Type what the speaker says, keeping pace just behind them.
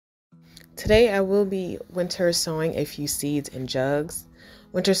Today I will be winter sowing a few seeds in jugs.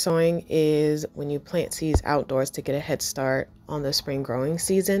 Winter sowing is when you plant seeds outdoors to get a head start on the spring growing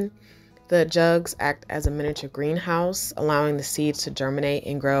season. The jugs act as a miniature greenhouse, allowing the seeds to germinate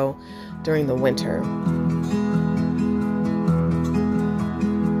and grow during the winter.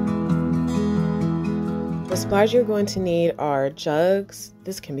 The supplies you're going to need are jugs.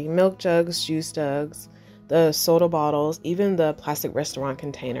 This can be milk jugs, juice jugs, the soda bottles, even the plastic restaurant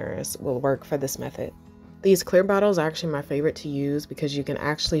containers will work for this method. These clear bottles are actually my favorite to use because you can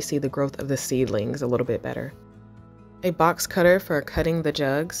actually see the growth of the seedlings a little bit better. A box cutter for cutting the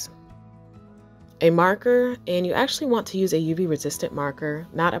jugs. A marker, and you actually want to use a UV resistant marker,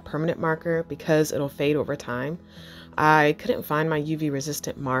 not a permanent marker because it'll fade over time. I couldn't find my UV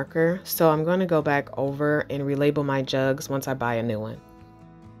resistant marker, so I'm going to go back over and relabel my jugs once I buy a new one.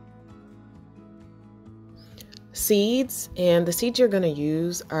 Seeds, and the seeds you're going to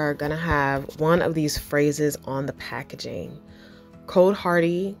use are going to have one of these phrases on the packaging. Cold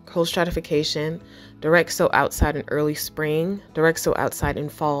hardy, cold stratification, direct sow outside in early spring, direct sow outside in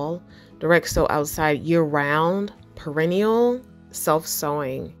fall, direct sow outside year round, perennial,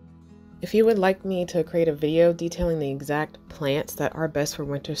 self-sowing. If you would like me to create a video detailing the exact plants that are best for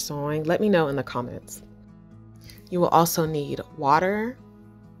winter sowing, let me know in the comments. You will also need water,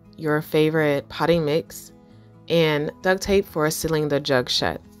 your favorite potting mix, and duct tape for sealing the jug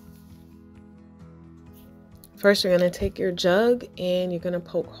shut. First, you're going to take your jug and you're going to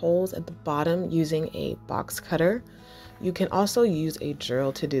poke holes at the bottom using a box cutter. You can also use a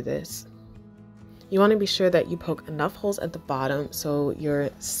drill to do this. You want to be sure that you poke enough holes at the bottom so your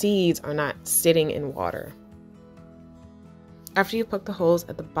seeds are not sitting in water. After you poke the holes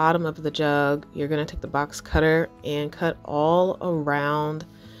at the bottom of the jug, you're going to take the box cutter and cut all around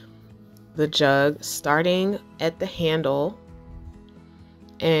the jug, starting at the handle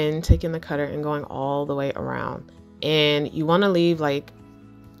and taking the cutter and going all the way around. And you want to leave like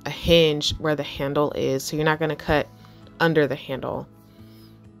a hinge where the handle is, so you're not going to cut under the handle.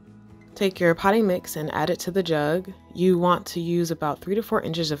 Take your potting mix and add it to the jug. You want to use about 3 to 4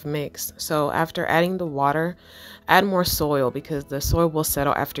 inches of mix. So after adding the water, add more soil because the soil will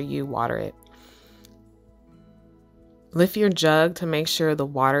settle after you water it. Lift your jug to make sure the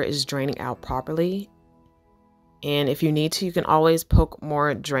water is draining out properly. And if you need to, you can always poke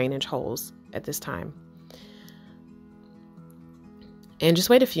more drainage holes at this time. And just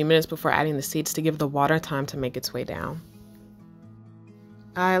wait a few minutes before adding the seeds to give the water time to make its way down.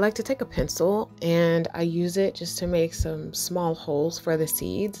 I like to take a pencil and I use it just to make some small holes for the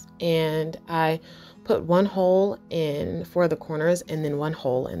seeds. And I put one hole in for the corners and then one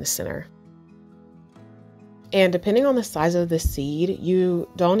hole in the center. And depending on the size of the seed, you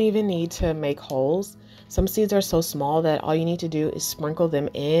don't even need to make holes. Some seeds are so small that all you need to do is sprinkle them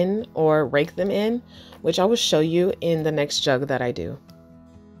in or rake them in, which I will show you in the next jug that I do.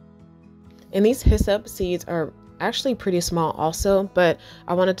 And these hyssop seeds are actually pretty small also, but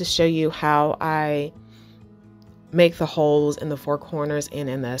I wanted to show you how I make the holes in the 4 corners and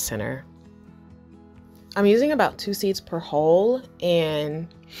in the center. I'm using about 2 seeds per hole,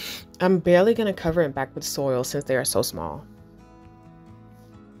 and I'm barely going to cover it back with soil since they are so small.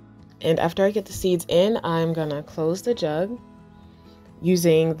 And after I get the seeds in, I'm going to close the jug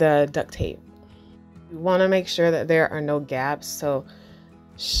using the duct tape. You want to make sure that there are no gaps, so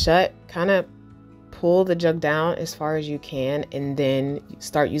kind of pull the jug down as far as you can and then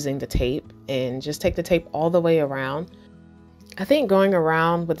start using the tape, and just take the tape all the way around. I think going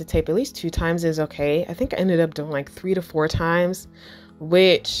around with the tape at least 2 times is okay. I think I ended up doing like 3 to 4 times,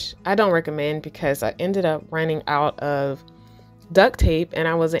 which I don't recommend because I ended up running out of duct tape and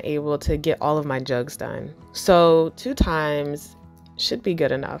I wasn't able to get all of my jugs done. So 2 times should be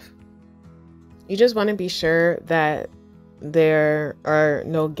good enough. You just want to be sure that there are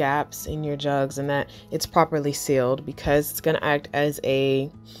no gaps in your jugs and that it's properly sealed, because it's going to act as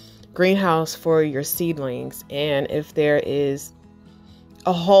a greenhouse for your seedlings, and if there is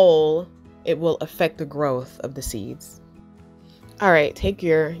a hole, it will affect the growth of the seeds. All right, take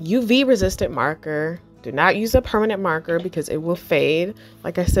your UV resistant marker. Do not use a permanent marker because it will fade,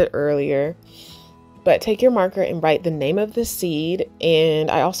 like I said earlier. But take your marker and write the name of the seed, and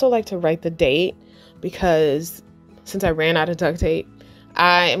I also like to write the date because since I ran out of duct tape,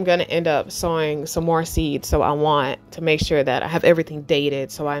 I am going to end up sowing some more seeds. So I want to make sure that I have everything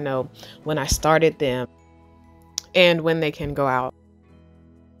dated so I know when I started them and when they can go out.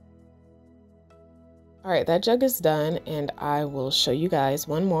 All right, that jug is done, and I will show you guys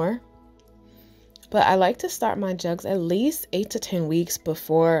one more. But I like to start my jugs at least 8 to 10 weeks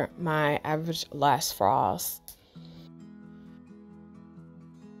before my average last frost.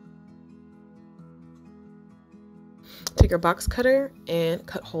 take your box cutter and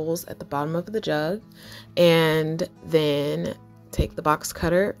cut holes at the bottom of the jug, and then take the box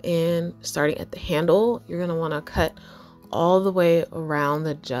cutter and starting at the handle, you're going to want to cut all the way around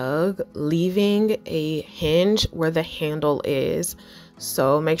the jug, leaving a hinge where the handle is.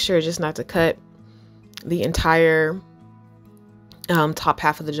 So make sure just not to cut the entire top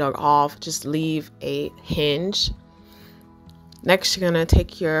half of the jug off, just leave a hinge. Next, you're going to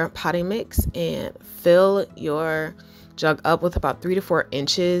take your potting mix and fill your jug up with about 3 to 4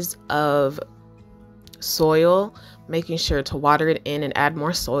 inches of soil, making sure to water it in and add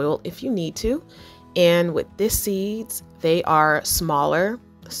more soil if you need to. And with these seeds, they are smaller,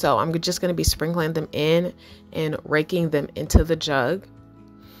 so I'm just going to be sprinkling them in and raking them into the jug.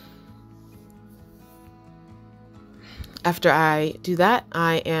 After I do that,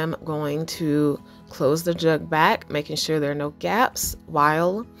 I am going to close the jug back, making sure there are no gaps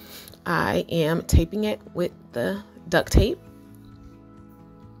while I am taping it with the duct tape.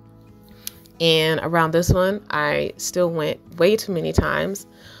 And around this one, I still went way too many times,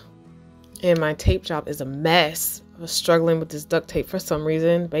 and my tape job is a mess. I was struggling with this duct tape for some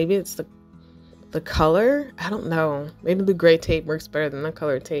reason. Maybe it's the color. I don't know. Maybe the gray tape works better than the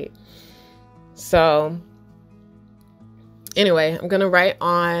colored tape. So anyway, I'm gonna write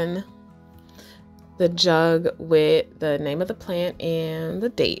on the jug with the name of the plant and the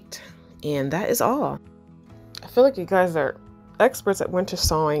date, and that is all. I feel like you guys are experts at winter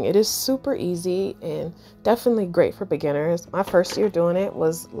sowing. It is super easy and definitely great for beginners. My first year doing it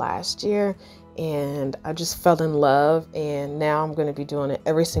was last year, and I just fell in love, and now I'm going to be doing it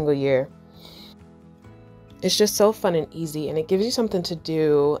every single year. It's just so fun and easy, and it gives you something to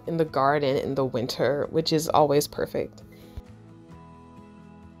do in the garden in the winter, which is always perfect.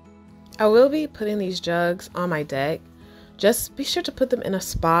 I will be putting these jugs on my deck. Just be sure to put them in a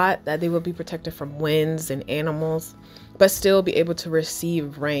spot that they will be protected from winds and animals, but still be able to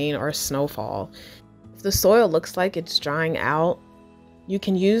receive rain or snowfall. If the soil looks like it's drying out, you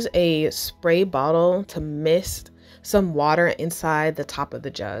can use a spray bottle to mist some water inside the top of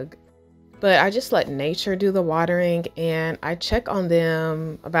the jug. But I just let nature do the watering, and I check on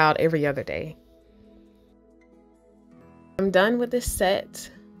them about every other day. I'm done with this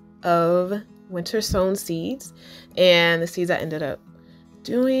set of winter sown seeds, and the seeds I ended up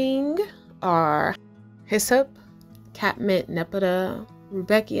doing are hyssop, catmint, nepeta,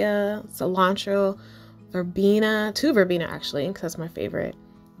 rudbeckia, cilantro, verbena, 2 verbena actually, because that's my favorite,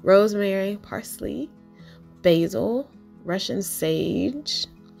 rosemary, parsley, basil, Russian sage,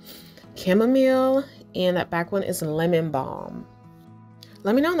 chamomile, and that back one is lemon balm.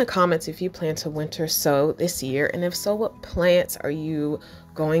 Let me know in the comments if you plan to winter sow this year, and if so, what plants are you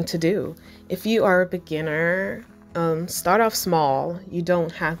going to do? If you are a beginner, start off small. You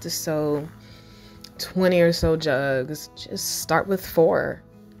don't have to sow 20 or so jugs. Just start with 4.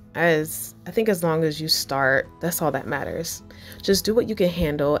 I think as long as you start, that's all that matters. Just do what you can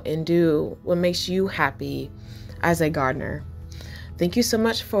handle and do what makes you happy as a gardener. Thank you so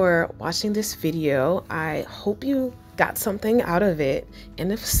much for watching this video. I hope you got something out of it,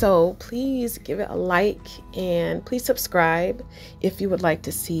 and if so, please give it a like and please subscribe if you would like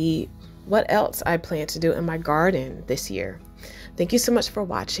to see what else I plan to do in my garden this year. Thank you so much for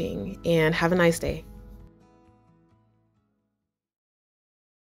watching, and have a nice day.